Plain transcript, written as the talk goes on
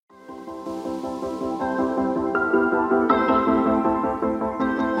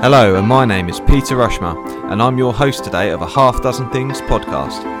Hello, and my name is Peter Rushmer, and I'm your host today of a Half Dozen Things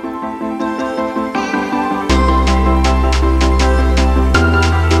podcast.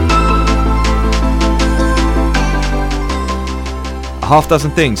 A Half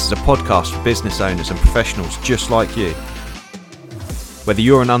Dozen Things is a podcast for business owners and professionals just like you. Whether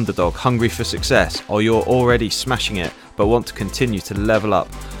you're an underdog hungry for success or you're already smashing it but want to continue to level up,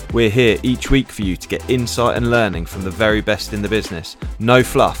 we're here each week for you to get insight and learning from the very best in the business. No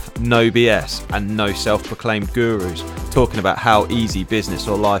fluff, no BS, and no self-proclaimed gurus talking about how easy business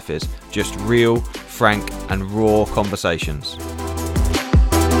or life is. Just real, frank, and raw conversations.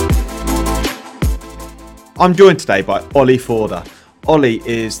 I'm joined today by Olly Forder. Olly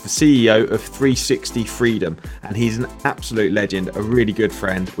is the CEO of 360 Freedom, and he's an absolute legend, a really good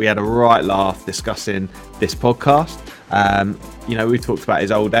friend. We had a right laugh discussing this podcast. We talked about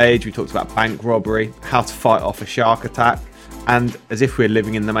his old age, we talked about bank robbery, how to fight off a shark attack, and as if we're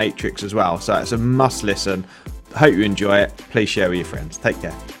living in the Matrix as well. So it's a must listen. Hope you enjoy it. Please share with your friends. Take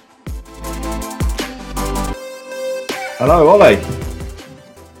care. Hello, Olly.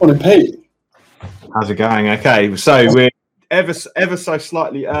 Morning, Pete. How's it going? Okay, so we're ever so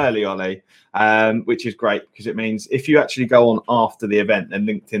slightly early, Olly, which is great because it means if you actually go on after the event, then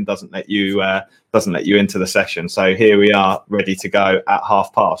LinkedIn doesn't let you into the session. So here we are, ready to go at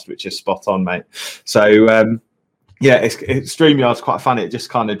past, which is spot on, mate. So StreamYard's quite funny. It just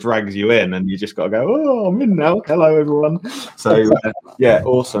kind of drags you in, and you just got to go. Oh, I'm in now. Hello, everyone. So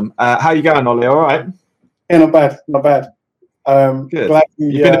awesome. How you going, Olly? All right? Yeah, not bad. Good.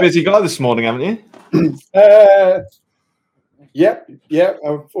 You've been a busy guy this morning, haven't you? Yep.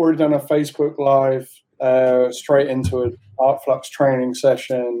 I've already done a Facebook Live straight into an Art Flux training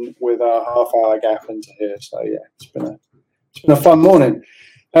session with a half-hour gap into here. So yeah, it's been a fun morning.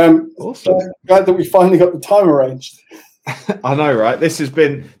 Awesome. So glad that we finally got the time arranged. I know, right? This has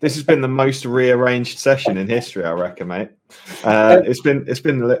been the most rearranged session in history, I reckon, mate. It's been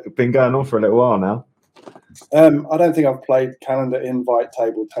going on for a little while now. I don't think I've played calendar invite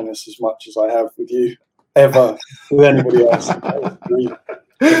table tennis as much as I have with you ever with anybody else.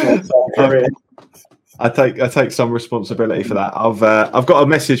 I take some responsibility for that. I've got a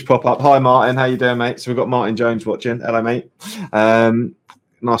message pop up. Hi, Martin. How you doing, mate? So we've got Martin Jones watching. Hello, mate.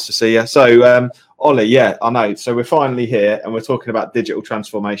 Nice to see you. So, Olly, yeah, I know. So we're finally here, and we're talking about digital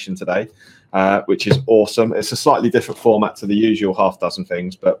transformation today, which is awesome. It's a slightly different format to the usual half dozen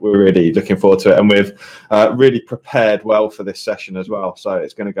things, but we're really looking forward to it, and we've really prepared well for this session as well. So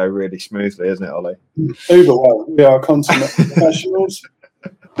it's going to go really smoothly, isn't it, Olly? Uber well. We are consummate professionals.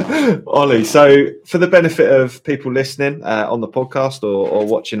 Olly, so for the benefit of people listening on the podcast or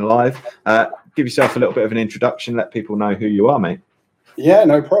watching live, give yourself a little bit of an introduction. Let people know who you are, mate. Yeah,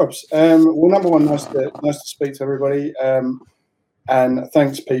 no props. Well, number one, nice to speak to everybody, and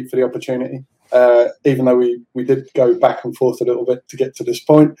thanks, Pete, for the opportunity. Even though we did go back and forth a little bit to get to this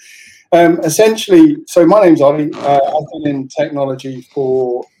point. Essentially, so my name's Olly. I've been in technology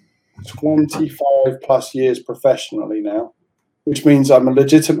for 25 plus years professionally now, which means I'm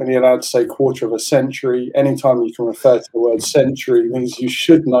legitimately allowed to say quarter of a century. Anytime you can refer to the word century means you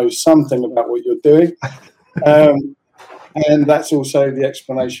should know something about what you're doing. And that's also the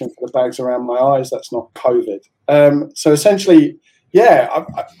explanation for the bags around my eyes. That's not COVID. So essentially,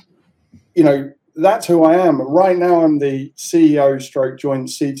 that's who I am. Right now, I'm the CEO / joint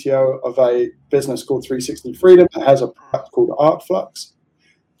CTO of a business called 360 Freedom. It has a product called Art Flux.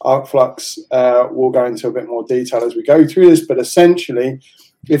 Art Flux, we'll go into a bit more detail as we go through this, but essentially,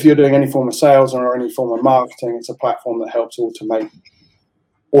 if you're doing any form of sales or any form of marketing, it's a platform that helps automate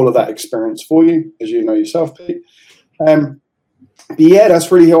all of that experience for you, as you know yourself, Pete. That's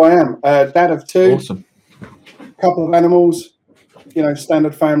really who I am. Dad of two, awesome. Couple of animals,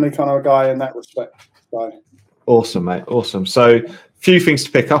 standard family kind of a guy in that respect. So. Awesome, mate. Awesome. So, few things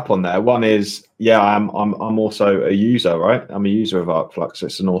to pick up on there. One is, I'm also a user, right? I'm a user of Art Flux.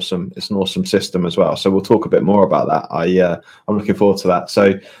 It's an awesome system as well. So we'll talk a bit more about that. I'm looking forward to that.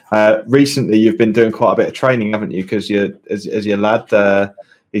 So recently you've been doing quite a bit of training, haven't you? Because as your lad,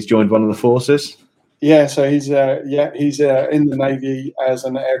 he's joined one of the forces. Yeah, so he's in the Navy as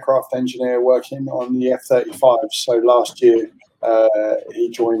an aircraft engineer working on the F-35. So last year he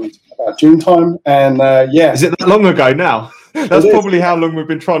joined about June time, and Is it that long ago now? That's probably how long we've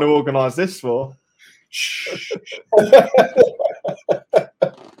been trying to organise this for.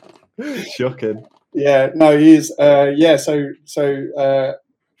 Shocking. Yeah, no, he is. So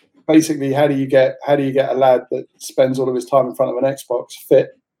basically, how do you get a lad that spends all of his time in front of an Xbox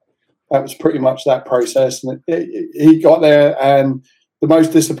fit? That was pretty much that process, and he got there. And the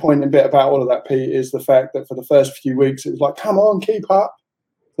most disappointing bit about all of that, Pete, is the fact that for the first few weeks, it was like, "Come on, keep up."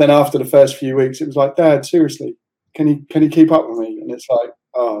 then after the first few weeks, it was like, Dad, seriously, can you keep up with me? And it's like,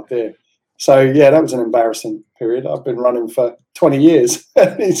 oh dear. So yeah, that was an embarrassing period. I've been running for 20 years,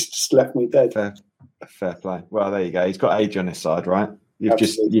 and it's just left me dead. Fair play. Well, there you go. He's got age on his side, right? You've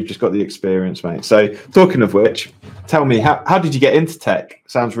Absolutely. just got the experience, mate. So, talking of which, tell me, how did you get into tech?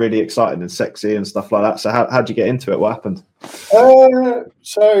 Sounds really exciting and sexy and stuff like that. So, how did you get into it? What happened?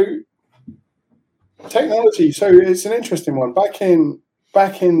 So technology. So it's an interesting one. Back in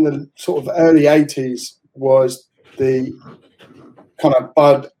the sort of early 80s was the kind of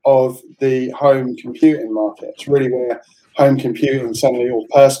bud of the home computing market. It's really where home computing suddenly, or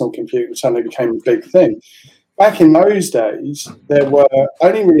personal computing suddenly, became a big thing. Back in those days, there were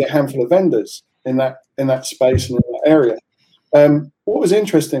only really a handful of vendors in that space and in that area. What was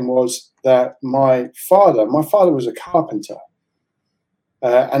interesting was that my father was a carpenter,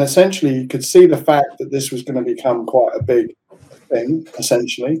 and essentially you could see the fact that this was going to become quite a big thing,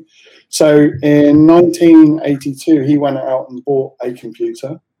 essentially. So in 1982, he went out and bought a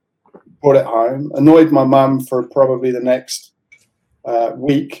computer, brought it home, annoyed my mum for probably the next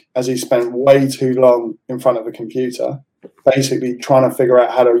week, as he spent way too long in front of a computer, basically trying to figure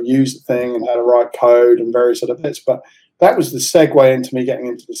out how to use the thing and how to write code and various other bits. But that was the segue into me getting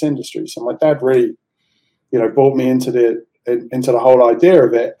into this industry. So my dad really, brought me into the whole idea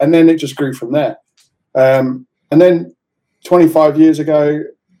of it, and then it just grew from there. And then 25 years ago,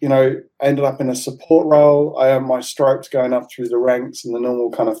 ended up in a support role. I earned my stripes going up through the ranks in the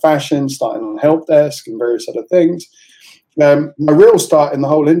normal kind of fashion, starting on help desk and various other things. My real start in the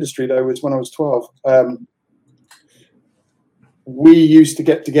whole industry, though, was when I was 12. We used to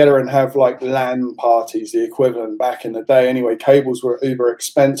get together and have like LAN parties, the equivalent back in the day. Anyway, cables were uber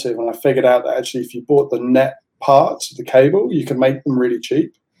expensive, and I figured out that actually if you bought the net parts of the cable, you could make them really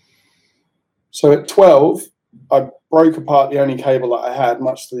cheap. So at 12, I broke apart the only cable that I had,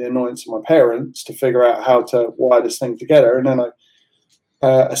 much to the annoyance of my parents, to figure out how to wire this thing together. And then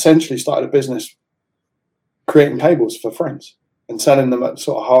I essentially started a business creating cables for friends and selling them at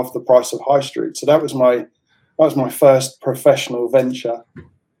sort of half the price of high street. So that was my first professional venture.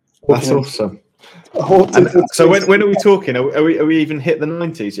 That's awesome. So when are we talking? Are we even hit the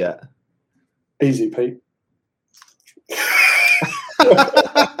 90s yet? Easy, Pete.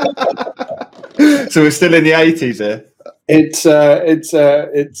 So we're still in the 80s here. It's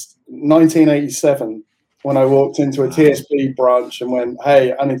 1987 when I walked into a TSB branch and went,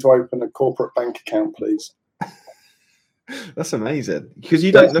 "Hey, I need to open a corporate bank account, please." That's amazing, because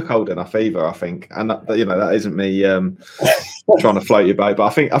you don't look old enough either, I think, and that isn't me trying to float your boat, but I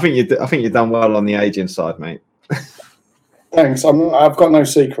think you've done well on the aging side, mate. Thanks. I've got no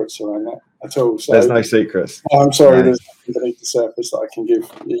secrets around that at all. So there's no secrets. I'm sorry, no. There's nothing beneath the surface that I can give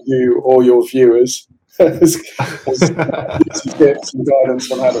you or your viewers as tips and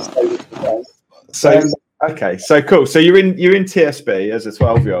guidance on how to stay with the bank. So okay, so cool. So you're in TSB as a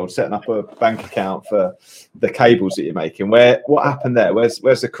 12-year-old, setting up a bank account for the cables that you're making. What happened there? Where's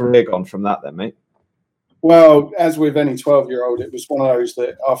the career gone from that then, mate? Well, as with any 12-year-old, it was one of those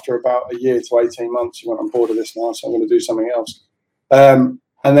that after about a year to 18 months, you went, "I'm bored of this now, so I'm going to do something else."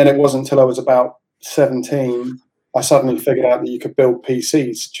 And then it wasn't until I was about 17, I suddenly figured out that you could build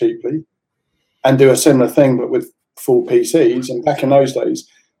PCs cheaply and do a similar thing, but with full PCs. And back in those days,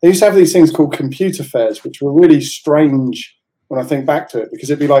 they used to have these things called computer fairs, which were really strange when I think back to it, because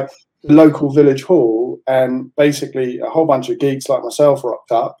it'd be like the local village hall, and basically a whole bunch of geeks like myself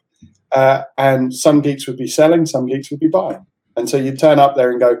rocked up, and some geeks would be selling, some geeks would be buying. And so you'd turn up there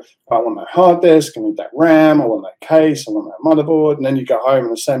and go, "I want that hard disk, I need that RAM, I want that case, I want that motherboard," and then you go home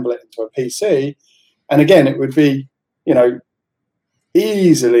and assemble it into a PC. And again, it would be,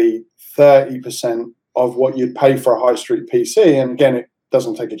 easily 30% of what you'd pay for a high street PC. And again, it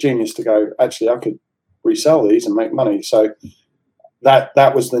doesn't take a genius to go, actually, I could resell these and make money. So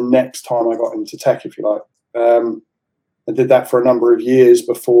that was the next time I got into tech, if you like. I did that for a number of years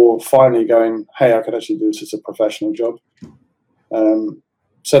before finally going, "Hey, I could actually do this as a professional job."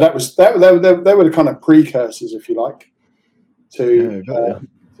 So they were the kind of precursors, if you like, to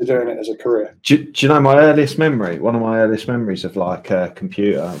doing it as a career. Do you know my earliest memory? One of my earliest memories of like a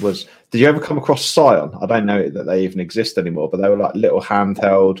computer was, did you ever come across Scion? I don't know that they even exist anymore, but they were like little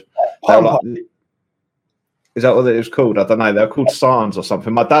handheld. Is that what it was called? I don't know. They were called Scions or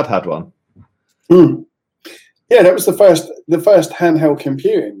something. My dad had one. Yeah, that was the first handheld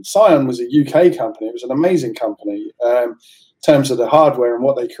computing. Scion was a UK company. It was an amazing company in terms of the hardware and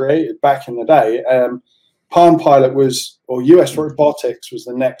what they created back in the day. Palm Pilot or US Robotics was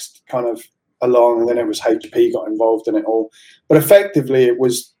the next kind of along, and then it was HP got involved in it all. But effectively, it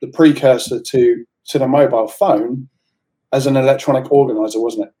was the precursor to the mobile phone, as an electronic organizer,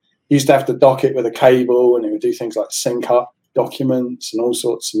 wasn't it? You used to have to dock it with a cable, and it would do things like sync up documents and all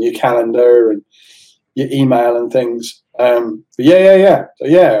sorts, and your calendar and your email and things. But yeah. So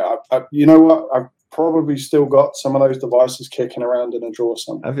yeah, you know what? I've probably still got some of those devices kicking around in a drawer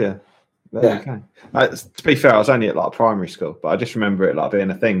somewhere. Have you? There you go. To be fair, I was only at like primary school, but I just remember it like being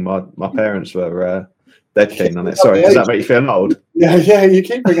a thing. My parents were dead keen on it. Sorry, does that make you feel old? Yeah. You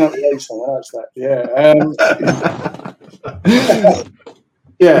keep bringing up the age thing. I noticed that.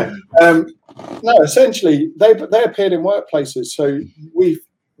 Yeah. No, essentially, they appeared in workplaces. So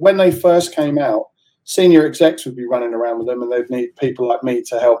when they first came out, senior execs would be running around with them, and they'd need people like me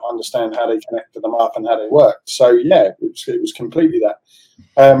to help understand how they connected them up and how they worked. So yeah, it was completely that.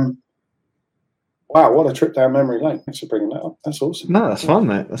 Wow, what a trip down memory lane! Thanks for bringing that up. That's awesome. No, that's fun,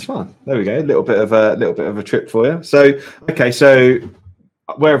 mate. That's fun. There we go. A little bit of a trip for you. So okay, so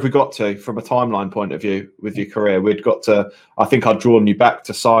where have we got to from a timeline point of view with your career? We'd got to. I think I'd drawn you back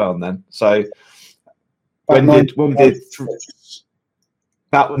to Scion then. So when did about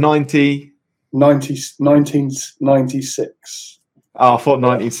 1996. Oh, I thought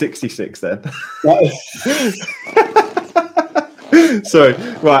 1966 then. Sorry.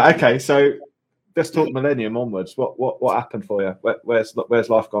 Right. Okay. So let's talk millennium onwards. What happened for you? Where's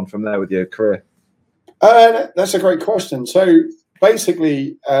life gone from there with your career? That's a great question. So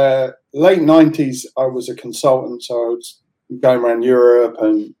basically, late 90s, I was a consultant. So I was going around Europe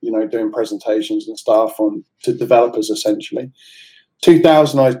and doing presentations and stuff to developers essentially.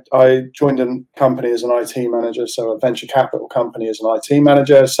 2000, I joined a company as an IT manager, so a venture capital company as an IT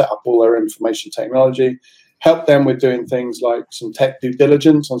manager, set up all their information technology, helped them with doing things like some tech due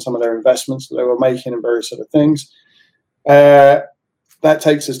diligence on some of their investments that they were making and various other things. That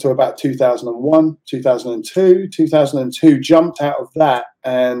takes us to about 2001, 2002. 2002, jumped out of that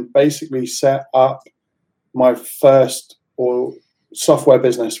and basically set up my first software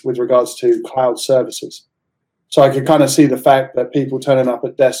business with regards to cloud services. So I could kind of see the fact that people turning up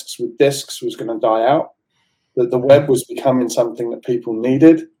at desks with disks was going to die out, that the web was becoming something that people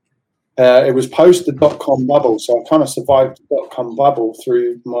needed. It was post the dot-com bubble, so I kind of survived the dot-com bubble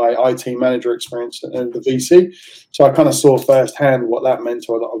through my IT manager experience at the VC. So I kind of saw firsthand what that meant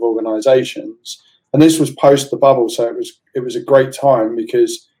to a lot of organizations. And this was post the bubble, so it was a great time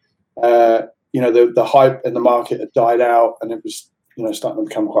because the hype in the market had died out and it was starting to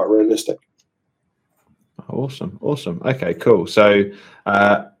become quite realistic. Awesome. Okay, cool. So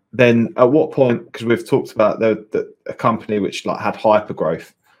then at what point, because we've talked about a company which like had hyper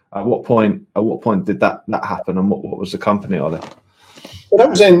growth, at what point did that happen, and what was the company on it? Well, that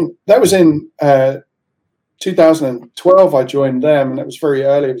was in 2012. I joined them, and it was very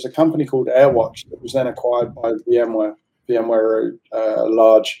early. It was a company called AirWatch that was then acquired by VMware. VMware, a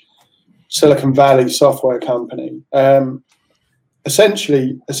large Silicon Valley software company.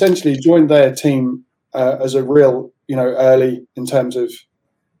 Essentially joined their team as a real, early in terms of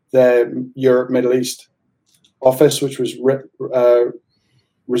their Europe, Middle East office, which was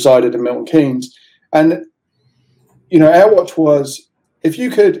resided in Milton Keynes. And, AirWatch was, if you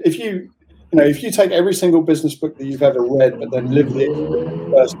take every single business book that you've ever read, but then lived it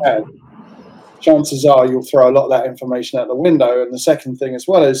firsthand, chances are you'll throw a lot of that information out the window. And the second thing as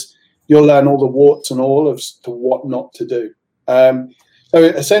well is you'll learn all the warts and all of to what not to do. So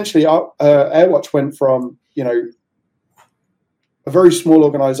essentially, AirWatch went from, a very small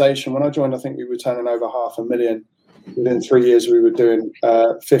organization. When I joined, I think we were turning over $500,000. Within 3 years, we were doing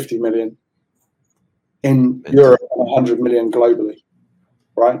 50 million in Europe and 100 million globally,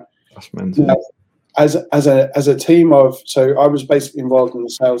 right? That's mental. Now, as a team so I was basically involved in the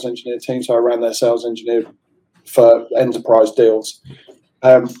sales engineer team, so I ran their sales engineer for enterprise deals.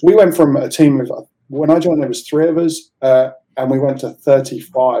 We went from a team of, when I joined, there was 3 of us, and we went to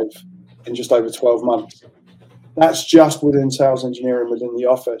 35 in just over 12 months. That's just within sales engineering within the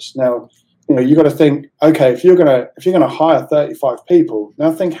office. Now, you've got to think, okay, if you're gonna hire 35 people,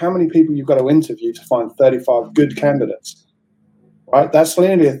 now think how many people you've got to interview to find 35 good candidates, right? That's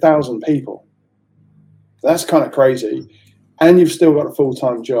nearly 1,000 people. That's kind of crazy. And you've still got a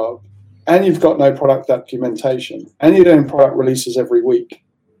full-time job, and you've got no product documentation, and you're doing product releases every week.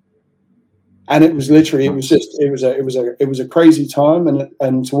 And it was literally, it was a crazy time.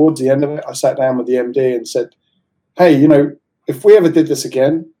 And towards the end of it, I sat down with the MD and said, hey, if we ever did this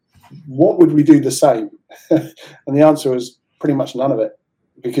again, what would we do the same? And the answer was pretty much none of it,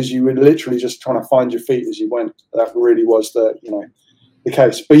 because you were literally just trying to find your feet as you went. That really was the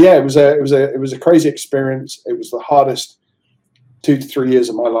case. But yeah, it was a crazy experience. It was the hardest 2 to 3 years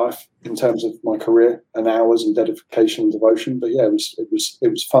of my life in terms of my career and hours and dedication and devotion. But yeah, it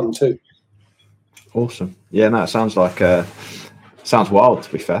was fun too. Awesome. Yeah, no, it sounds like sounds wild.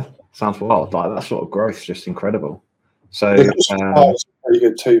 To be fair, sounds wild. Like that sort of growth is just incredible. So The Christmas parties were pretty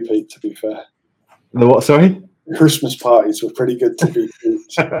good too, Pete. To be fair, the what? Sorry. the Christmas parties were pretty good to be.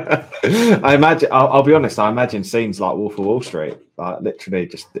 I imagine. I'll be honest. I imagine scenes like Wolf of Wall Street, like literally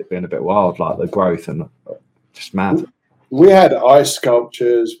just it being a bit wild, like the growth and just mad. We had ice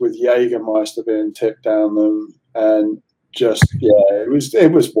sculptures with Jägermeister being tipped down them, and just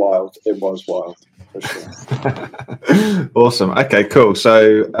it was wild. It was wild for sure. Awesome. Okay, cool.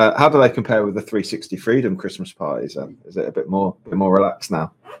 So, how do they compare with the 360 Freedom Christmas parties? Is it a bit more relaxed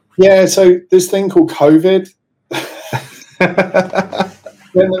now? Yeah. So this thing called COVID.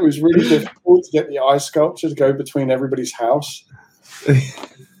 Then it was really difficult to get the ice sculpture to go between everybody's house.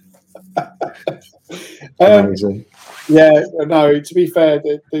 Amazing. Yeah, no, to be fair,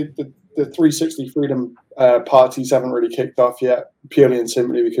 the 360 Freedom parties haven't really kicked off yet, purely and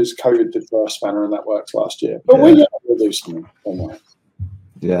simply because COVID did throw a spanner in that works last year. But we'll do something.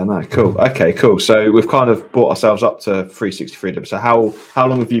 Yeah, no, cool. Okay, cool. So we've kind of brought ourselves up to 360 Freedom. So how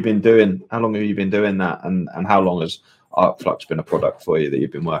long have you been doing? How long have you been doing that? And how long has ArcFlux been a product for you that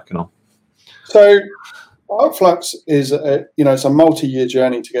you've been working on? So ArcFlux is it's a multi-year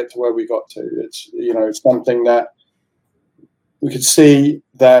journey to get to where we got to. It's it's something that we could see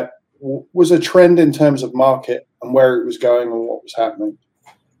that was a trend in terms of market and where it was going and what was happening.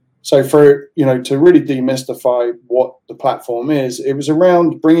 So for to really demystify what the platform is, it was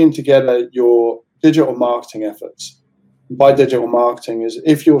around bringing together your digital marketing efforts. By digital marketing is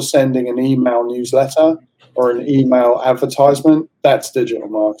if you're sending an email newsletter or an email advertisement, that's digital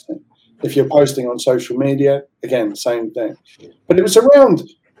marketing. If you're posting on social media, again, same thing. But it was around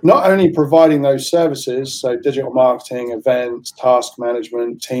not only providing those services, so digital marketing, events, task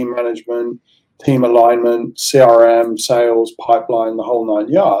management, team alignment, CRM, sales, pipeline, the whole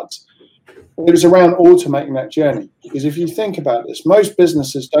 9 yards. It was around automating that journey. Because if you think about this, most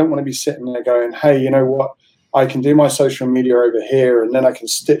businesses don't want to be sitting there going, hey, you know what? I can do my social media over here, and then I can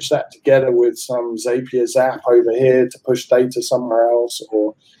stitch that together with some Zapier Zap over here to push data somewhere else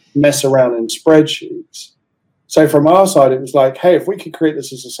or mess around in spreadsheets. So from our side, it was like, hey, if we could create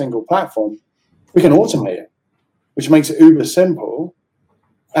this as a single platform, we can automate it, which makes it uber simple.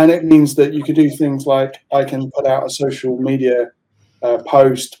 And it means that you could do things like I can put out a social media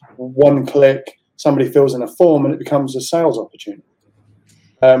post, one click, somebody fills in a form, and it becomes a sales opportunity.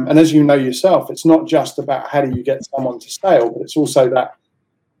 And as you know yourself, it's not just about how do you get someone to sale, but it's also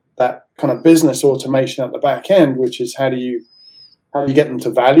that kind of business automation at the back end, which is how do you get them to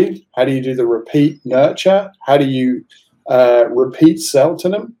value? How do you do the repeat nurture? How do you repeat sell to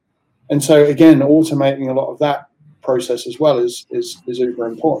them? And so again, automating a lot of that process as well is super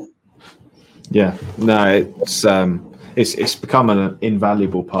important. Yeah, no, it's become an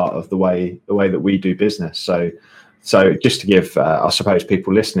invaluable part of the way that we do business. So just to give, I suppose,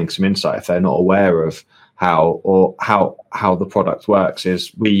 people listening some insight, if they're not aware of how the product works,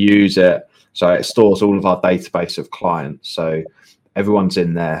 is we use it. So it stores all of our database of clients. So everyone's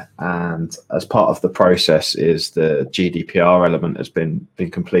in there, and as part of the process is the GDPR element has been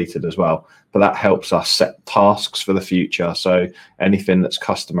completed as well. But that helps us set tasks for the future. So anything that's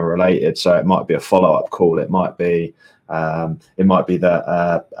customer related. So it might be a follow-up call. It might be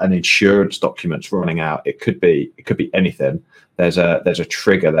that an insurance document's running out. It could be anything. There's a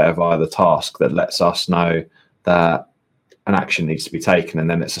trigger there via the task that lets us know that an action needs to be taken, and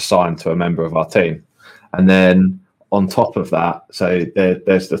then it's assigned to a member of our team. And then on top of that, so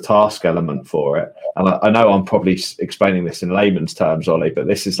there's the task element for it. And I know I'm probably explaining this in layman's terms, Ollie, but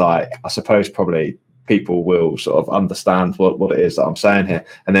this is like, I suppose probably people will sort of understand what it is that I'm saying here.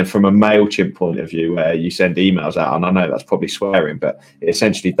 And then from a MailChimp point of view, where you send emails out, and I know that's probably swearing, but it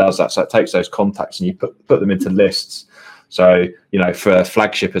essentially does that. So it takes those contacts and you put them into lists. So, for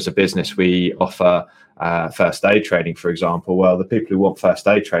Flagship as a business, we offer first aid training, for example. Well, the people who want first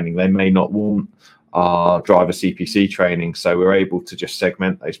aid training, they may not want our driver CPC training, so we're able to just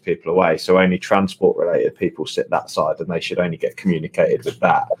segment those people away. So only transport related people sit that side, and they should only get communicated with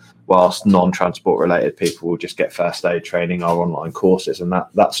that, whilst non-transport related people will just get first aid training, our online courses, and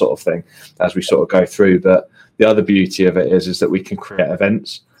that sort of thing as we sort of go through. But the other beauty of it is that we can create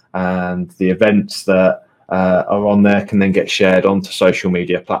events, and the events that are on there can then get shared onto social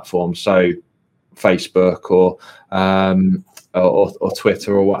media platforms, so Facebook or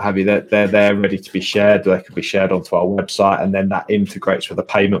Twitter or what have you. They're there ready to be shared. They can be shared onto our website, and then that integrates with a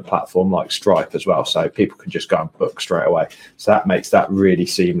payment platform like Stripe as well, so people can just go and book straight away. So that makes that really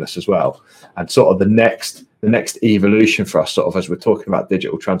seamless as well. And sort of the next evolution for us, sort of as we're talking about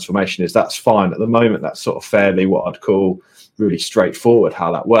digital transformation, is that's fine at the moment. That's sort of fairly what I'd call really straightforward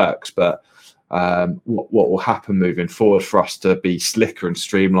how that works. But what will happen moving forward for us to be slicker and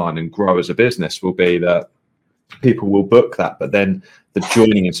streamline and grow as a business will be that people will book that, but then the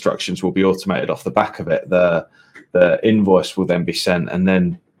joining instructions will be automated off the back of it. The invoice will then be sent, and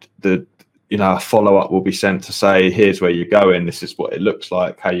then a follow-up will be sent to say, here's where you're going, this is what it looks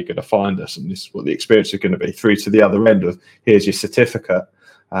like, how you're going to find us, and this is what the experience is going to be, through to the other end of, here's your certificate.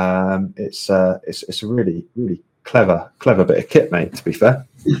 It's a really, really clever bit of kit, mate, to be fair.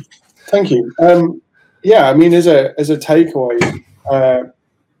 Thank you. Yeah, I mean, as a takeaway,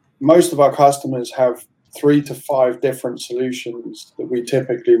 most of our customers have 3 to 5 different solutions that we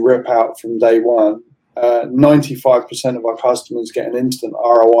typically rip out from day one. 95% of our customers get an instant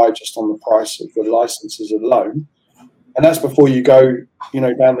ROI just on the price of the licenses alone, and that's before you go,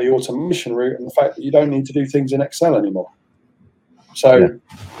 down the automation route and the fact that you don't need to do things in Excel anymore. So,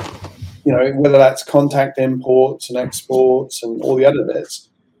 whether that's contact imports and exports and all the other bits,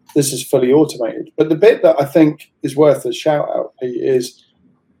 this is fully automated. But the bit that I think is worth a shout out, Pete, is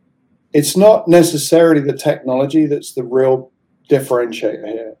it's not necessarily the technology that's the real differentiator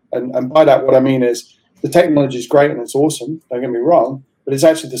here. And by that, what I mean is the technology is great and it's awesome, don't get me wrong, but it's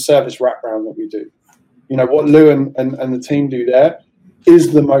actually the service wraparound that we do. What Lou and the team do there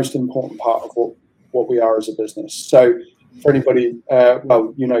is the most important part of what we are as a business. So for anybody,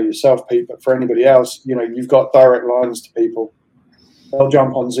 yourself, Pete, but for anybody else, you've got direct lines to people. They'll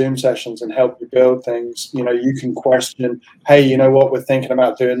jump on Zoom sessions and help you build things. You can question, hey, you know what, we're thinking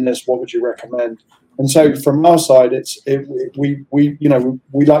about doing this. What would you recommend? And so from our side, we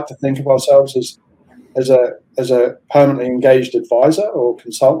like to think of ourselves as a permanently engaged advisor or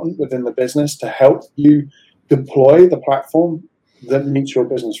consultant within the business to help you deploy the platform that meets your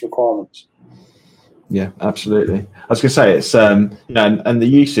business requirements. Yeah, absolutely. I was going to say it's and the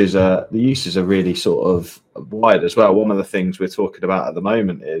uses are really sort of wide as well. One of the things we're talking about at the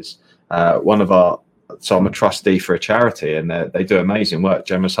moment is so I'm a trustee for a charity, and they do amazing work,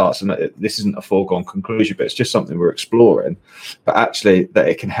 Generous Hearts, and this isn't a foregone conclusion, but it's just something we're exploring. But actually, that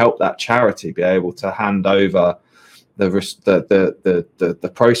it can help that charity be able to hand over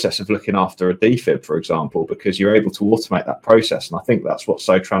the process of looking after a defib, for example, because you're able to automate that process. And I think that's what's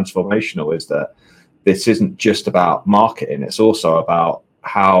so transformational, is that this isn't just about marketing; it's also about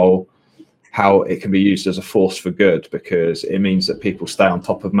how it can be used as a force for good, because it means that people stay on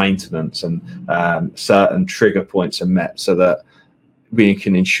top of maintenance and certain trigger points are met, so that we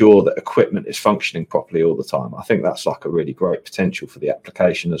can ensure that equipment is functioning properly all the time. I think that's like a really great potential for the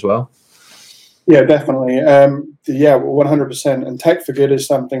application as well. Yeah, definitely. 100%. And Tech for Good is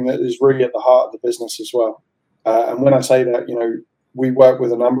something that is really at the heart of the business as well. And when I say that, we work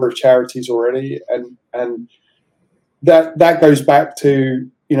with a number of charities already, and that goes back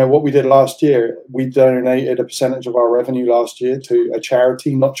to what we did last year. We donated a percentage of our revenue last year to a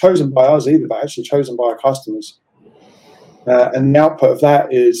charity, not chosen by us either, but actually chosen by our customers. And the output of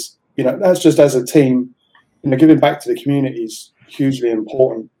that is, that's just as a team, giving back to the community is hugely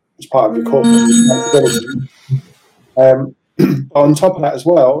important as part of your corporate responsibility. On top of that as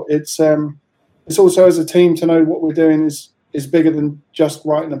well, it's also as a team to know what we're doing is bigger than just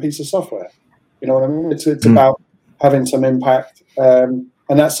writing a piece of software. You know what I mean? It's about having some impact.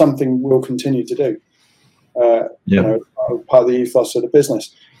 And that's something we'll continue to do. Part of the ethos of the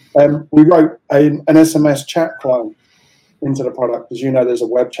business. We wrote an SMS chat client into the product. As you know, there's a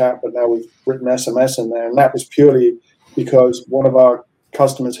web chat, but now we've written SMS in there, and that was purely because one of our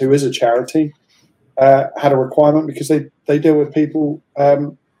customers, who is a charity, had a requirement, because they deal with people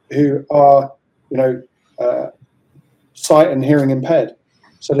who are, sight and hearing impaired.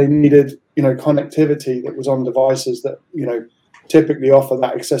 So they needed, connectivity that was on devices that, typically offer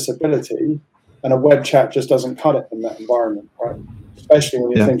that accessibility, and a web chat just doesn't cut it in that environment, right? Especially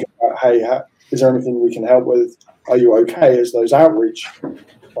when you think about, hey, is there anything we can help with? Are you okay? As those outreach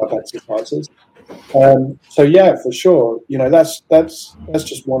type exercises. So yeah, for sure. That's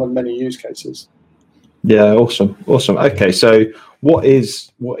just one of many use cases. Yeah, awesome. Okay, so what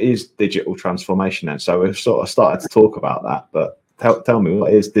is digital transformation then? So we've sort of started to talk about that, but tell me,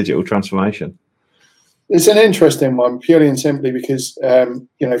 what is digital transformation? It's an interesting one, purely and simply because,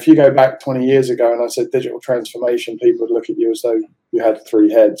 if you go back 20 years ago and I said digital transformation, people would look at you as though you had 3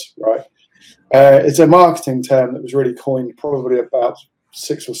 heads, right? It's a marketing term that was really coined probably about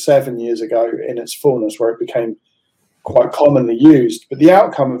 6 or 7 years ago in its fullness, where it became quite commonly used. But the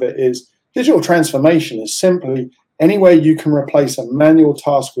outcome of it is digital transformation is simply any way you can replace a manual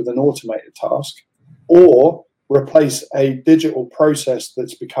task with an automated task, or replace a digital process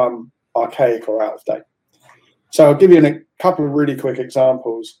that's become archaic or out of date. So I'll give you a couple of really quick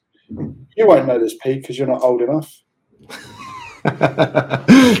examples. You won't know this, Pete, because you're not old enough.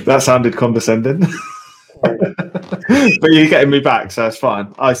 That sounded condescending. But you're getting me back, so it's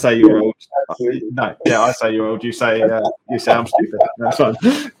fine. I say you're old. Absolutely. No, yeah, I say you're old. You say I'm stupid. That's fine.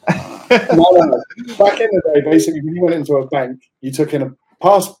 No. Back in the day, basically, when you went into a bank, you took in a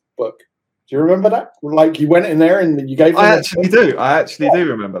passbook. Do you remember that? Like you went in there and you gave them. I actually do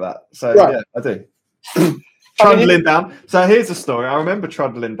remember that. So right. yeah, I do. Trundling down. So here's a story. I remember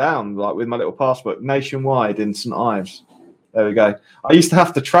trundling down like with my little passbook nationwide in St Ives. There we go. I used to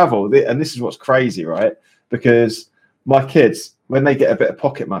have to travel, and this is what's crazy, right? Because my kids, when they get a bit of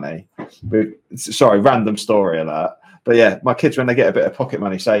pocket money, sorry, random story alert, but yeah, my kids, when they get a bit of pocket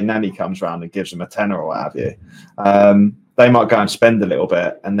money, say nanny comes round and gives them a tenner or what have you, they might go and spend a little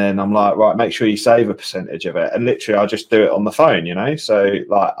bit, and then I'm like, right, make sure you save a percentage of it, and literally I just do it on the phone, you know. So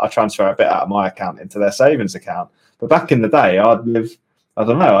like I transfer a bit out of my account into their savings account. But back in the day, I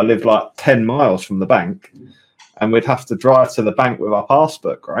lived like 10 miles from the bank, and we'd have to drive to the bank with our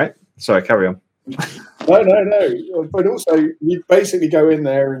passbook, right? Sorry, carry on. No. But also, you'd basically go in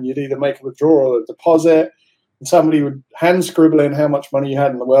there and you'd either make a withdrawal or a deposit, and somebody would hand scribble in how much money you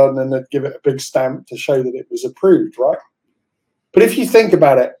had in the world, and then they'd give it a big stamp to show that it was approved, right? But if you think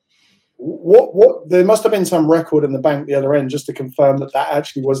about it, what there must have been some record in the bank the other end just to confirm that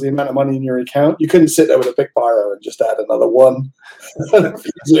actually was the amount of money in your account. You couldn't sit there with a big biro and just add another one, a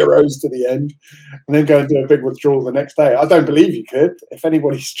few zeros to the end, and then go and do a big withdrawal the next day. I don't believe you could. If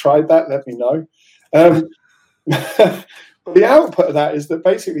anybody's tried that, let me know. But the output of that is that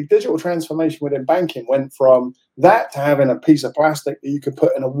basically digital transformation within banking went from that to having a piece of plastic that you could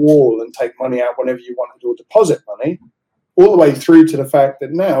put in a wall and take money out whenever you wanted or deposit money, all the way through to the fact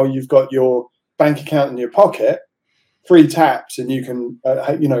that now you've got your bank account in your pocket, 3 taps, and you can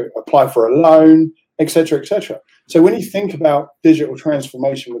apply for a loan, etc., etc. So when you think about digital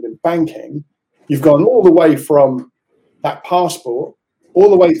transformation within banking, you've gone all the way from that passport all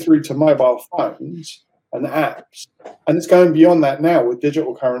the way through to mobile phones and apps, and it's going beyond that now with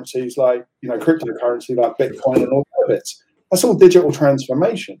digital currencies like cryptocurrency like Bitcoin and all of it. That's all digital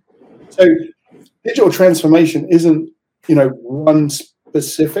transformation. So digital transformation isn't one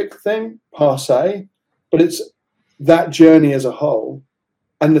specific thing per se, but it's that journey as a whole.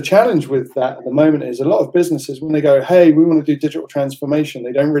 And the challenge with that at the moment is a lot of businesses, when they go, hey, we want to do digital transformation,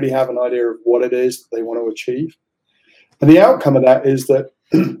 they don't really have an idea of what it is that they want to achieve. And the outcome of that is that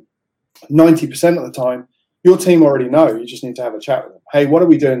 90% of the time, your team already know. You just need to have a chat with them. Hey, what are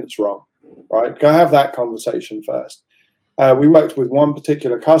we doing that's wrong? Right? Go have that conversation first. We worked with one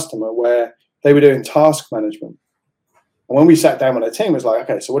particular customer where they were doing task management. And when we sat down with our team, it was like,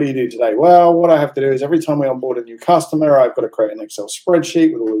 okay, so what do you do today? Well, what I have to do is every time we onboard a new customer, I've got to create an Excel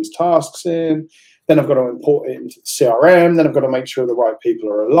spreadsheet with all these tasks in. Then I've got to import it into the CRM. Then I've got to make sure the right people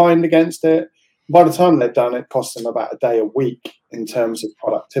are aligned against it. By the time they've done it, costs them about a day a week in terms of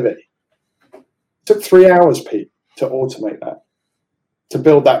productivity. It took 3 hours, Pete, to automate that, to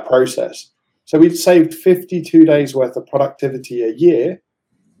build that process. So we've saved 52 days worth of productivity a year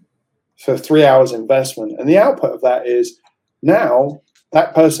for 3 hours investment. And the output of that is now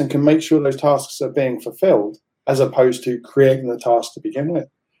that person can make sure those tasks are being fulfilled as opposed to creating the task to begin with.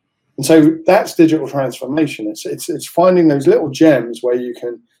 And so that's digital transformation. It's finding those little gems where you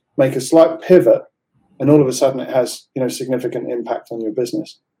can make a slight pivot, and all of a sudden it has significant impact on your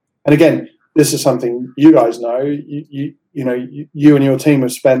business. And again, this is something you guys know. You and your team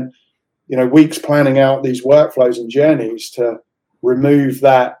have spent weeks planning out these workflows and journeys to remove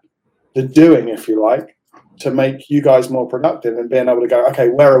the doing, if you like, to make you guys more productive and being able to go, okay,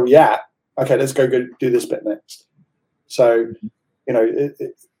 where are we at? Okay, let's go do this bit next. So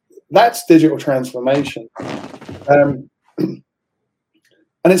that's digital transformation.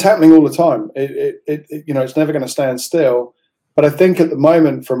 And it's happening all the time. It's never going to stand still. But I think at the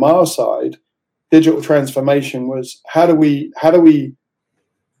moment, from our side, digital transformation was how do we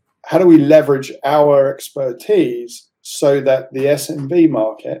leverage our expertise so that the SMB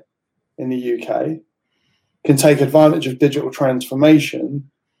market in the UK can take advantage of digital transformation,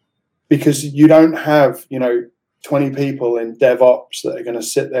 because you don't have 20 people in DevOps that are going to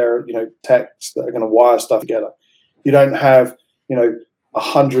sit there, techs that are going to wire stuff together. You don't have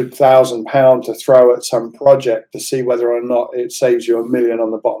 £100,000 to throw at some project to see whether or not it saves you $1 million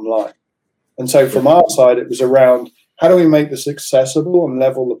on the bottom line. And so from our side, it was around how do we make this accessible and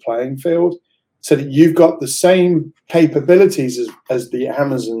level the playing field so that you've got the same capabilities as the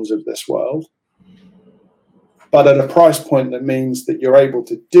Amazons of this world, but at a price point that means that you're able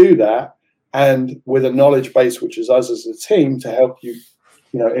to do that, and with a knowledge base, which is us as a team, to help you,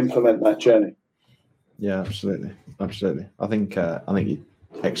 implement that journey. Yeah, absolutely. I think you're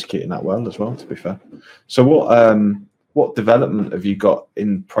executing that well as well, to be fair. So what what development have you got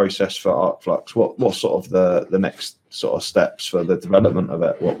in process for ArcFlux? What sort of the next sort of steps for the development of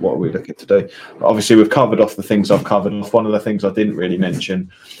it? What are we looking to do? Obviously, we've covered off the things I've covered off. One of the things I didn't really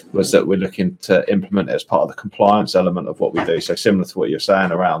mention was that we're looking to implement it as part of the compliance element of what we do. So similar to what you're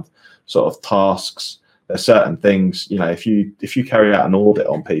saying around sort of tasks, there's certain things, you know, if you carry out an audit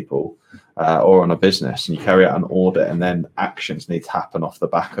on people or on a business, and you carry out an audit and then actions need to happen off the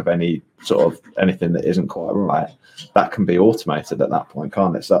back of any sort of anything that isn't quite right, that can be automated at that point,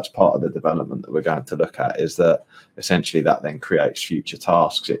 can't it? So that's part of the development that we're going to look at, is that essentially that then creates future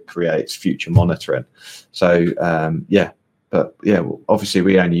tasks, it creates future monitoring. So obviously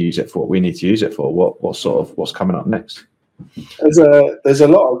we only use it for what we need to use it for. What's coming up next? There's a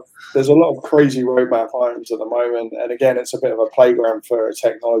lot of crazy roadmap items at the moment, and again, it's a bit of a playground for a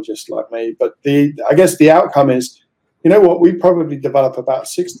technologist like me. But I guess the outcome is, you know what, we probably develop about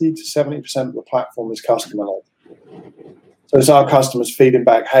 60 to 70% of the platform is customer led. So it's our customers feeding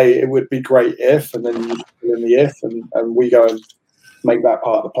back, hey, it would be great if, and then you fill in the if, and we go and make that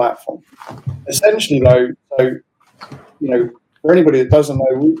part of the platform. Essentially, though, so you know, for anybody that doesn't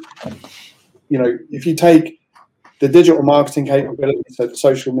know, you know, if you take the digital marketing capability, so the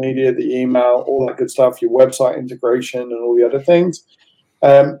social media, the email, all that good stuff, your website integration and all the other things,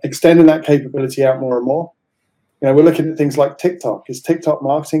 extending that capability out more and more. You know, we're looking at things like TikTok. Is TikTok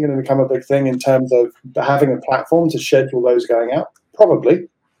marketing going to become a big thing in terms of having a platform to schedule those going out? Probably,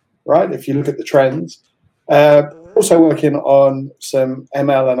 right? If you look at the trends. Also working on some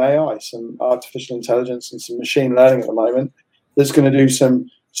ML and AI, some artificial intelligence and some machine learning at the moment that's going to do some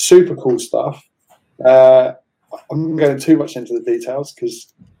super cool stuff. I'm not going too much into the details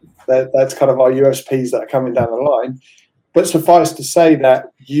because that's kind of our USPs that are coming down the line. But suffice to say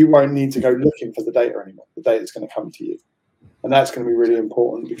that you won't need to go looking for the data anymore. The data is going to come to you. And that's going to be really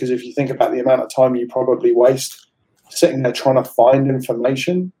important, because if you think about the amount of time you probably waste sitting there trying to find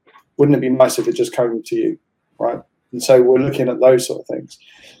information, wouldn't it be nice if it just came to you, right? And so we're looking at those sort of things.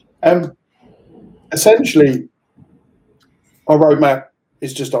 Essentially, our roadmap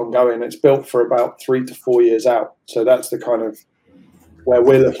is just ongoing. It's built for about 3 to 4 years out. So that's the kind of where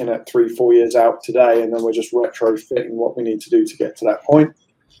we're looking at 3-4 years out today, and then we're just retrofitting what we need to do to get to that point.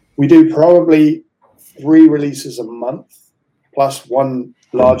 We do probably 3 releases a month, plus 1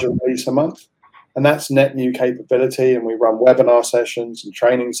 larger release a month, and that's net new capability. And we run webinar sessions and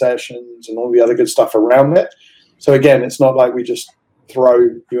training sessions and all the other good stuff around it. So again, it's not like we just throw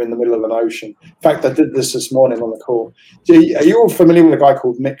you in the middle of an ocean. In fact, I did this morning on the call. Are you all familiar with a guy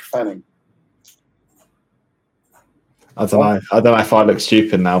called Mick Fanning? I don't know if I look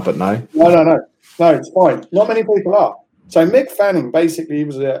stupid now, but no. No, it's fine. Not many people are. So Mick Fanning, basically, he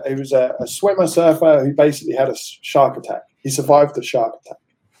was a swimmer surfer who basically had a shark attack. He survived the shark attack.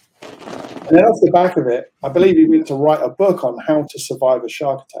 And then off the back of it, I believe he went to write a book on how to survive a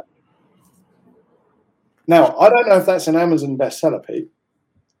shark attack. Now, I don't know if that's an Amazon bestseller, Pete,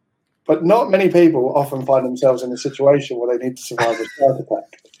 but not many people often find themselves in a situation where they need to survive a shark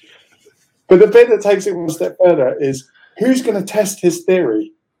attack. But the bit that takes it one step further is, who's going to test his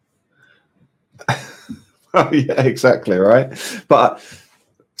theory? Oh, yeah, exactly, right. But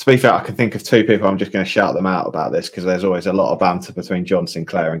to be fair, I can think of 2 people. I'm just going to shout them out about this, because there's always a lot of banter between John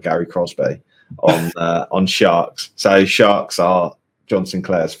Sinclair and Gary Crosby on sharks. So sharks are John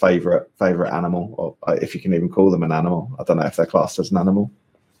Sinclair's favorite animal, or if you can even call them an animal. I don't know if they're classed as an animal,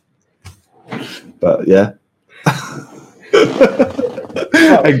 but yeah.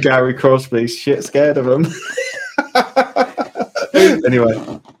 And Gary Crosby's shit scared of them. Anyway,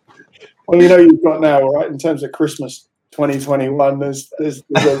 well, you know, you've got now, right, in terms of Christmas 2021, there's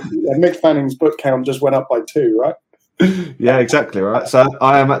Mick Fanning's book count just went up by 2, right? Yeah, exactly, right. So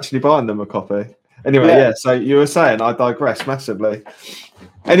I am actually buying them a copy. Anyway, yeah. So you were saying, I digress massively.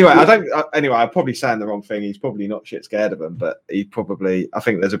 Anyway, I'm probably saying the wrong thing. He's probably not shit scared of him, but I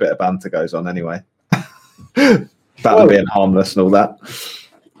think there's a bit of banter goes on anyway. About them being harmless and all that.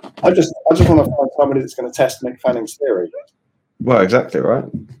 I just want to find somebody that's going to test Mick Fanning's theory. Well, exactly, right.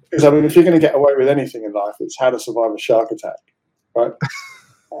 Because, I mean, if you're going to get away with anything in life, it's how to survive a shark attack, right?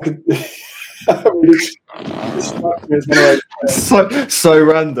 I mean, it's so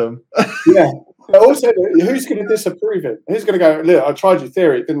random. Yeah. But also, who's going to disapprove it? Who's going to go, look, I tried your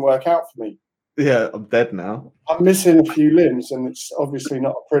theory, it didn't work out for me. Yeah, I'm dead now. I'm missing a few limbs, and it's obviously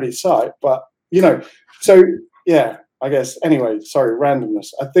not a pretty sight. But, you know, so, yeah, I guess. Anyway, sorry,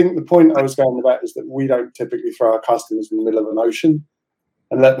 randomness. I think the point I was going about is that we don't typically throw our customers in the middle of an ocean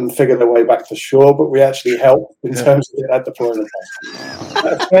and let them figure their way back to shore, but we actually help in terms of that deployment.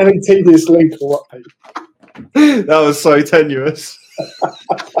 That's a fairly tedious link or what, Pete? That was so tenuous.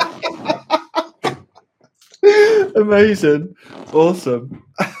 Amazing. Awesome.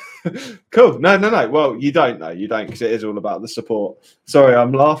 Cool. No. Well, you don't know. You don't, because it is all about the support. Sorry,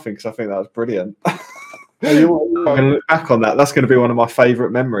 I'm laughing because I think that was brilliant. I'm going to look back on that. That's going to be one of my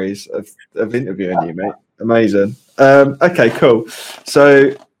favourite memories of interviewing you, mate. Amazing. Okay, cool.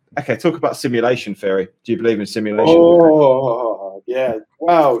 So, talk about simulation theory. Do you believe in simulation theory? Yeah.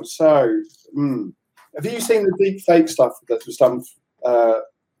 Wow. So, have you seen the deep fake stuff that was done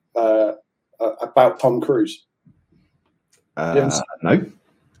about Tom Cruise? No.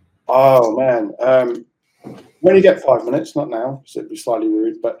 Oh, man. When you get 5 minutes, not now, because it'd be slightly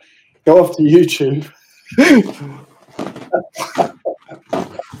rude, but go off to YouTube.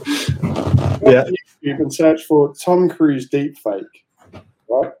 Yeah. You can search for Tom Cruise deep fake,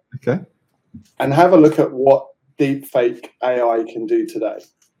 right? Okay. And have a look at what deep fake AI can do today.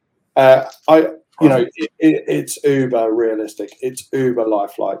 It's uber realistic. It's uber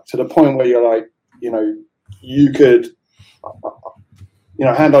lifelike, to the point where you're like, you could,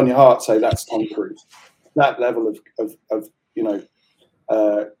 hand on your heart, say that's Tom Cruise. That level of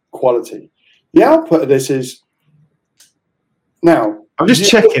quality. The output of this is now. I'm just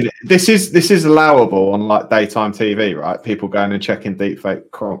checking it. This is allowable on like daytime TV, right? People going and checking deepfake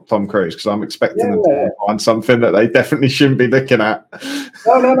Tom Cruise, because I'm expecting them to find something that they definitely shouldn't be looking at.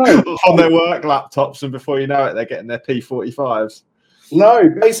 No. On their work laptops, and before you know it, they're getting their P45s. No,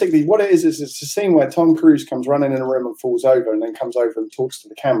 basically what it is it's a scene where Tom Cruise comes running in a room and falls over, and then comes over and talks to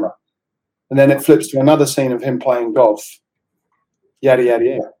the camera, and then it flips to another scene of him playing golf. Yada yada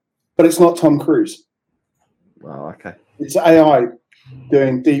yada. But it's not Tom Cruise. Well, okay. It's AI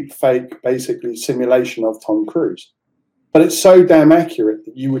doing deep fake, basically simulation of Tom Cruise. But it's so damn accurate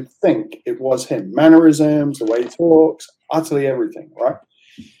that you would think it was him. Mannerisms, the way he talks, utterly everything, right?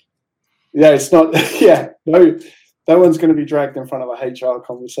 Yeah, it's not, no one's going to be dragged in front of a HR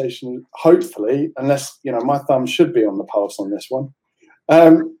conversation, hopefully, unless, my thumb should be on the pulse on this one.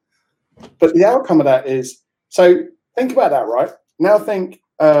 But the outcome of that is, so think about that, right? Now think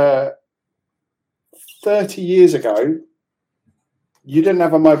 30 years ago, you didn't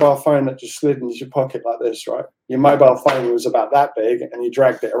have a mobile phone that just slid into your pocket like this, right? Your mobile phone was about that big, and you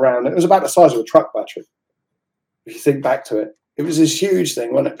dragged it around. It was about the size of a truck battery. If you think back to it, it was this huge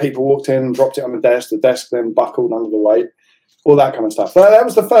thing when people walked in, dropped it on the desk then buckled under the weight, all that kind of stuff. So that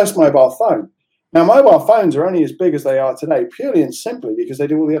was the first mobile phone. Now, mobile phones are only as big as they are today, purely and simply because they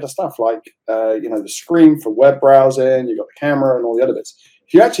do all the other stuff, like the screen for web browsing, you've got the camera and all the other bits.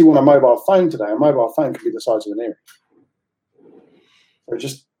 If you actually want a mobile phone today, a mobile phone could be the size of an earring. So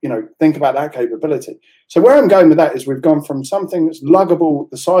just, think about that capability. So where I'm going with that is we've gone from something that's luggable,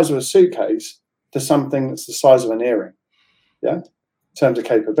 the size of a suitcase, to something that's the size of an earring, in terms of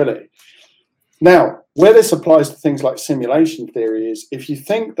capability. Now, where this applies to things like simulation theory is, if you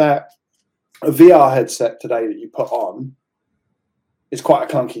think that a VR headset today that you put on is quite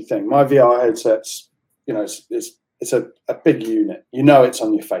a clunky thing. My VR headset's, it's a big unit. It's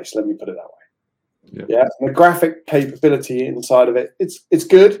on your face, let me put it that way. Yeah. And the graphic capability inside of it, it's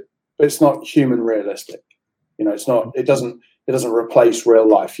good, but it's not human realistic. It's not. It doesn't replace real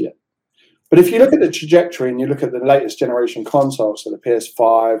life yet. But if you look at the trajectory and you look at the latest generation consoles, so the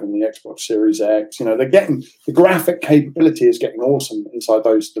PS5 and the Xbox Series X, they're getting, the graphic capability is getting awesome inside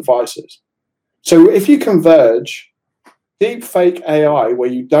those devices. So if you converge deep fake AI, where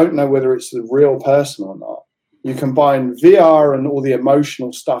you don't know whether it's the real person or not, you combine VR and all the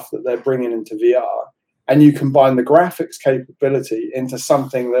emotional stuff that they're bringing into VR, and you combine the graphics capability into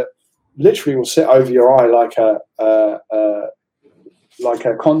something that literally will sit over your eye like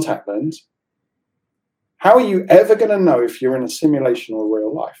a contact lens. How are you ever going to know if you're in a simulation or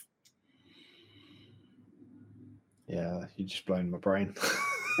real life? Yeah, you just blown my brain.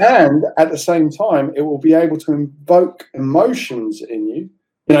 And at the same time, it will be able to invoke emotions in you.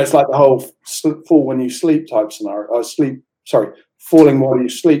 It's like the whole fall when you sleep type scenario, falling while you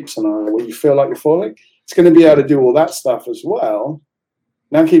sleep scenario, where you feel like you're falling. It's going to be able to do all that stuff as well.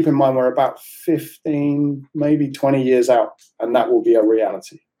 Now, keep in mind, we're about 15, maybe 20 years out, and that will be a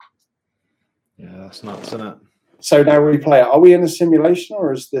reality. Yeah, that's nuts, isn't it? So now we play it. Are we in a simulation,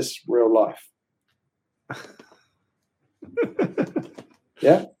 or is this real life?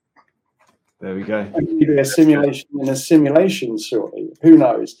 Yeah. There we go. Maybe a simulation in a simulation, shortly. Who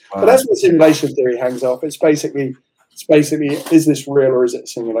knows? Wow. But that's what simulation theory hangs off. It's basically, is this real or is it a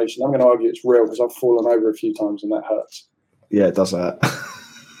simulation? I'm going to argue it's real, because I've fallen over a few times and that hurts. Yeah, it does hurt.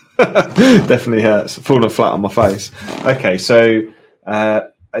 Definitely hurts. Falling flat on my face. Okay, so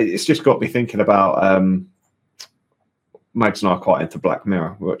it's just got me thinking about Mags and I are quite into Black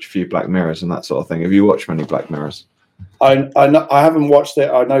Mirror. We watch a few Black Mirrors and that sort of thing. Have you watched many Black Mirrors? I haven't watched it.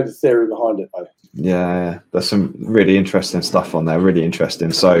 I know the theory behind it, though. Yeah, there's some really interesting stuff on there. Really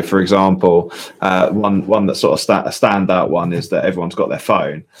interesting. So, for example, one that sort of a standout one is that everyone's got their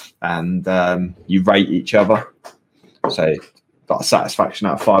phone, and you rate each other. So, got a satisfaction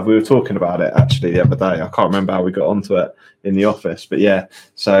out of 5. We were talking about it actually the other day. I can't remember how we got onto it in the office, but yeah.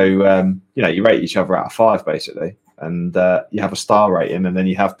 So, you rate each other out of 5 basically, and you have a star rating, and then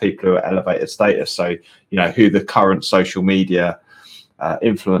you have people who are elevated status. So, who the current social media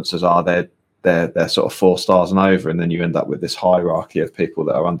influencers are. They're sort of 4 stars and over, and then you end up with this hierarchy of people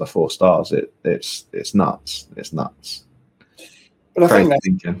that are under 4 stars. It's nuts. It's nuts. But I think that's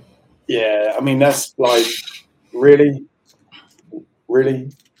thinking. Yeah, I mean that's like really,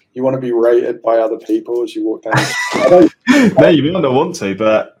 you want to be rated by other people as you walk down. No, you might not want to,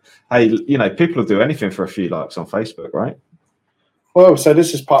 but hey, people will do anything for a few likes on Facebook, right? Well, so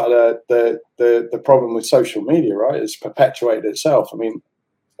this is part of the problem with social media, right? It's perpetuated itself. I mean,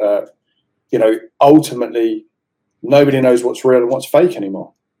 ultimately, nobody knows what's real and what's fake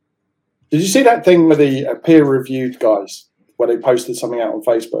anymore. Did you see that thing with the peer-reviewed guys where they posted something out on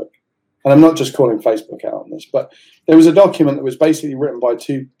Facebook? And I'm not just calling Facebook out on this, but there was a document that was basically written by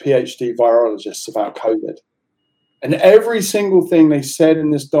 2 PhD virologists about COVID. And every single thing they said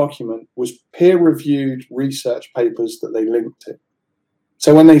in this document was peer-reviewed research papers that they linked to.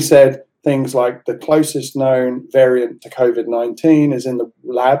 So when they said things like the closest known variant to COVID-19 is in the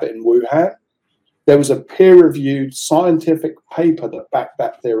lab in Wuhan, there was a peer-reviewed scientific paper that backed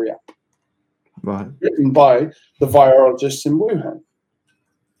that theory up, right, written by the virologists in Wuhan.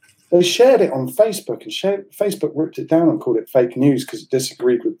 They shared it on Facebook, and Facebook ripped it down and called it fake news because it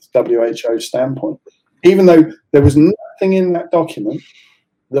disagreed with the WHO's standpoint, even though there was nothing in that document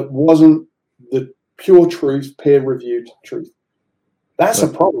that wasn't the pure truth, peer-reviewed truth. That's a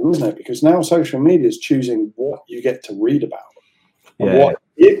problem, isn't it? Because now social media is choosing what you get to read about and what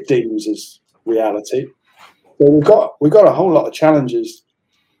it deems as reality. So we've got a whole lot of challenges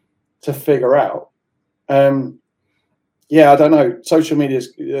to figure out. I don't know. Social media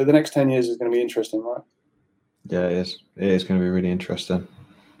is the next 10 years is going to be interesting, right? Yeah, it is. It is going to be really interesting.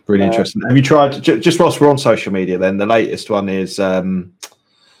 Really interesting. Have you tried just whilst we're on social media? Then the latest one is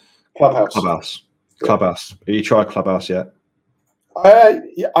Clubhouse. Clubhouse. Have you tried Clubhouse yet? I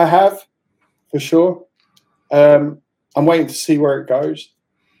have, for sure. I'm waiting to see where it goes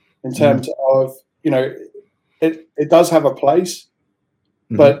in terms of, it does have a place,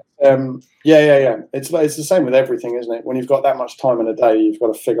 but it's the same with everything, isn't it? When you've got that much time in a day, you've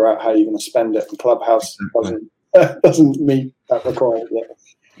got to figure out how you're going to spend it, and Clubhouse doesn't meet that requirement yet.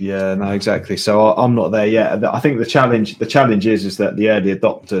 Yeah, no, exactly. So I'm not there yet. I think the challenge is that the early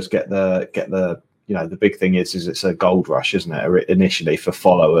adopters get the the big thing is it's a gold rush, isn't it? Initially for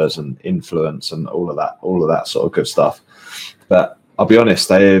followers and influence and all of that sort of good stuff. But I'll be honest,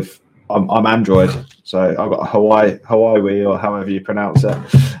 I'm Android, so I've got a Hawaii or however you pronounce it.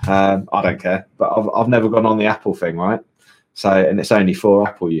 I don't care, but I've never gone on the Apple thing, right? So, and it's only for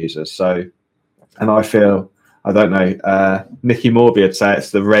Apple users. So, and I feel, I don't know, Nicky Morby would say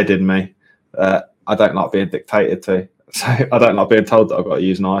it's the red in me. I don't like being dictated to. So I don't like being told that I've got to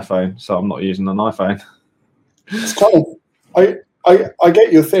use an iPhone, so I'm not using an iPhone. It's kind of, I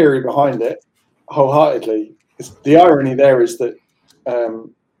get your theory behind it wholeheartedly. The irony there is that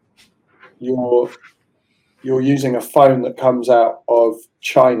you're using a phone that comes out of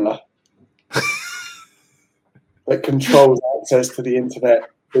China that controls access to the internet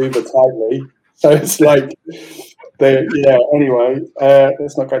uber tightly. So it's like, anyway,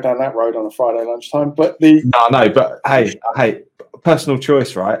 let's not go down that road on a Friday lunchtime. But but hey, personal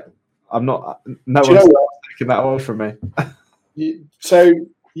choice, right? I'm not. No one's taking that away from me.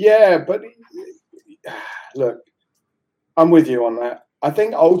 But look, I'm with you on that. I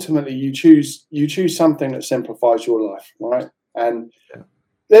think ultimately you choose something that simplifies your life, right? And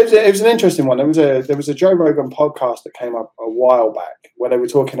it was an interesting one. There was a Joe Rogan podcast that came up a while back where they were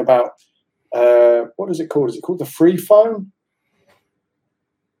talking about. What is it called? Is it called the free phone?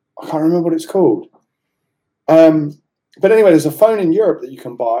 I can't remember what it's called. But anyway, there's a phone in Europe that you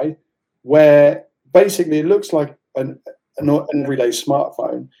can buy where basically it looks like an everyday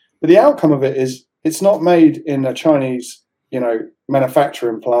smartphone. But the outcome of it is it's not made in a Chinese,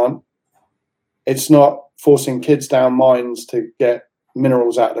 manufacturing plant. It's not forcing kids down mines to get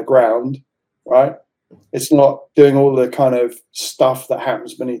minerals out of the ground, right? It's not doing all the kind of stuff that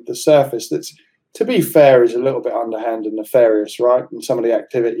happens beneath the surface. That's, to be fair, is a little bit underhand and nefarious, right? And some of the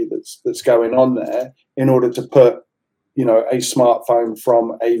activity that's going on there in order to put, a smartphone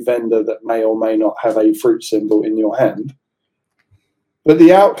from a vendor that may or may not have a fruit symbol in your hand. But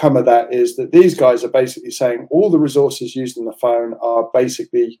the outcome of that is that these guys are basically saying all the resources used in the phone are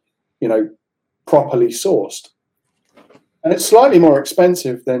basically, properly sourced. And it's slightly more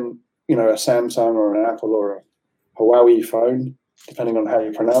expensive than, a Samsung or an Apple or a Huawei phone, depending on how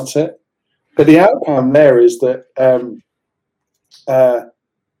you pronounce it. But the outcome there is that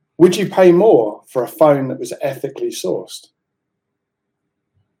would you pay more for a phone that was ethically sourced?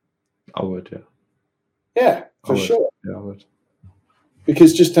 I would, yeah. Yeah, for sure. Yeah, I would.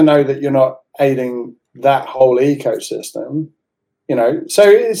 Because just to know that you're not aiding that whole ecosystem, so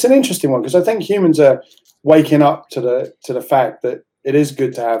it's an interesting one, because I think humans are waking up to the fact that it is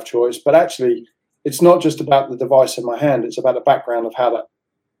good to have choice, but actually it's not just about the device in my hand, it's about the background of how that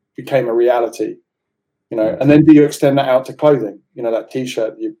became a reality, and then do you extend that out to clothing? That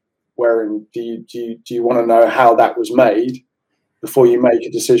t-shirt you're wearing, do you want to know how that was made before you make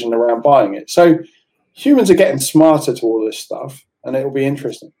a decision around buying it? So humans are getting smarter to all this stuff, and it will be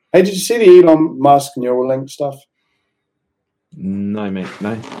interesting. Hey, did you see the Elon Musk Neuralink stuff? No, mate,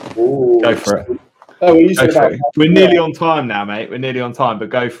 no. Ooh, go for it. Oh, we're nearly on time now, mate. We're nearly on time, but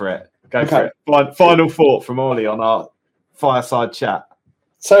go for it. Go for it. Final thought from Olly on our fireside chat.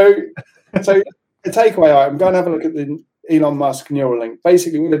 So the takeaway, I'm going to have a look at the Elon Musk Neuralink.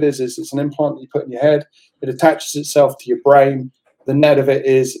 Basically, what it is it's an implant that you put in your head. It attaches itself to your brain. The net of it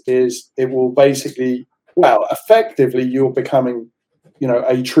is it will basically, effectively, you're becoming,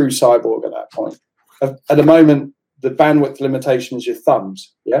 a true cyborg at that point. At the moment, the bandwidth limitation is your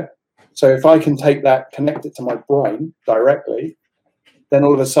thumbs. Yeah. So if I can take that, connect it to my brain directly, then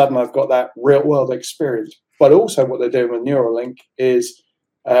all of a sudden I've got that real world experience. But also what they're doing with Neuralink is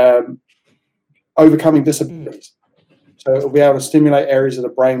overcoming disabilities. So it'll be able to stimulate areas of the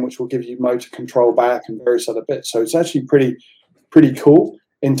brain which will give you motor control back and various other bits. So it's actually pretty cool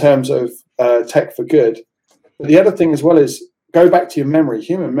in terms of tech for good. But the other thing as well is go back to your memory.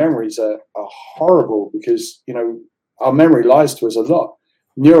 Human memories are horrible because, our memory lies to us a lot.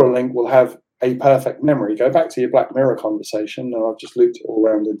 Neuralink will have a perfect memory. Go back to your Black Mirror conversation, and I've just looped it all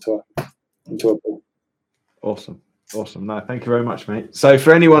around into a ball. Awesome. No, thank you very much, mate. So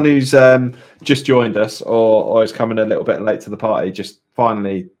for anyone who's just joined us or is coming a little bit late to the party, just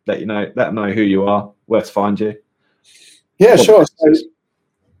finally let them know who you are, where to find you. Yeah, sure. So,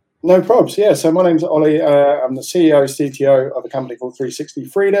 no probs. Yeah, so my name's Olly. I'm the CEO, CTO of a company called 360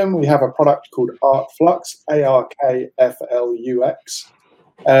 Freedom. We have a product called ArcFlux, ARKFLUX.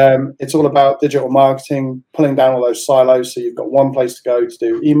 It's all about digital marketing, pulling down all those silos. So you've got one place to go to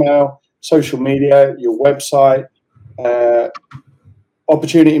do email, social media, your website,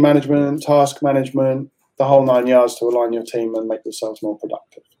 opportunity management, task management, the whole 9 yards to align your team and make yourselves more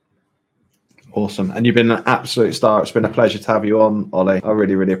productive. Awesome. And you've been an absolute star. It's been a pleasure to have you on, Olly. I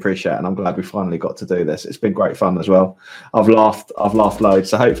really, really appreciate it. And I'm glad we finally got to do this. It's been great fun as well. I've laughed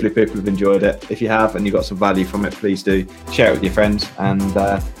loads. So hopefully people have enjoyed it. If you have and you got some value from it, please do share it with your friends and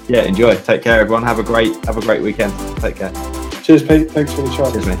enjoy. Take care, everyone. Have a great weekend. Take care. Cheers, Pete. Thanks for the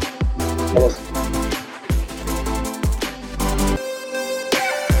chat. Cheers, mate.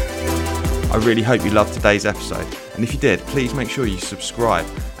 I really hope you loved today's episode, and if you did, please make sure you subscribe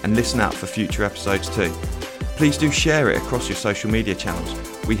and listen out for future episodes too. Please do share it across your social media channels.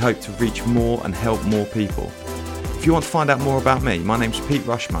 We hope to reach more and help more people. If you want to find out more about me, my name's Pete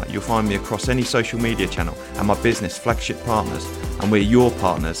Rushmer. You'll find me across any social media channel and my business Flagship Partners, and we're your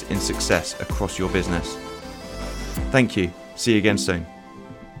partners in success across your business. Thank you. See you again soon.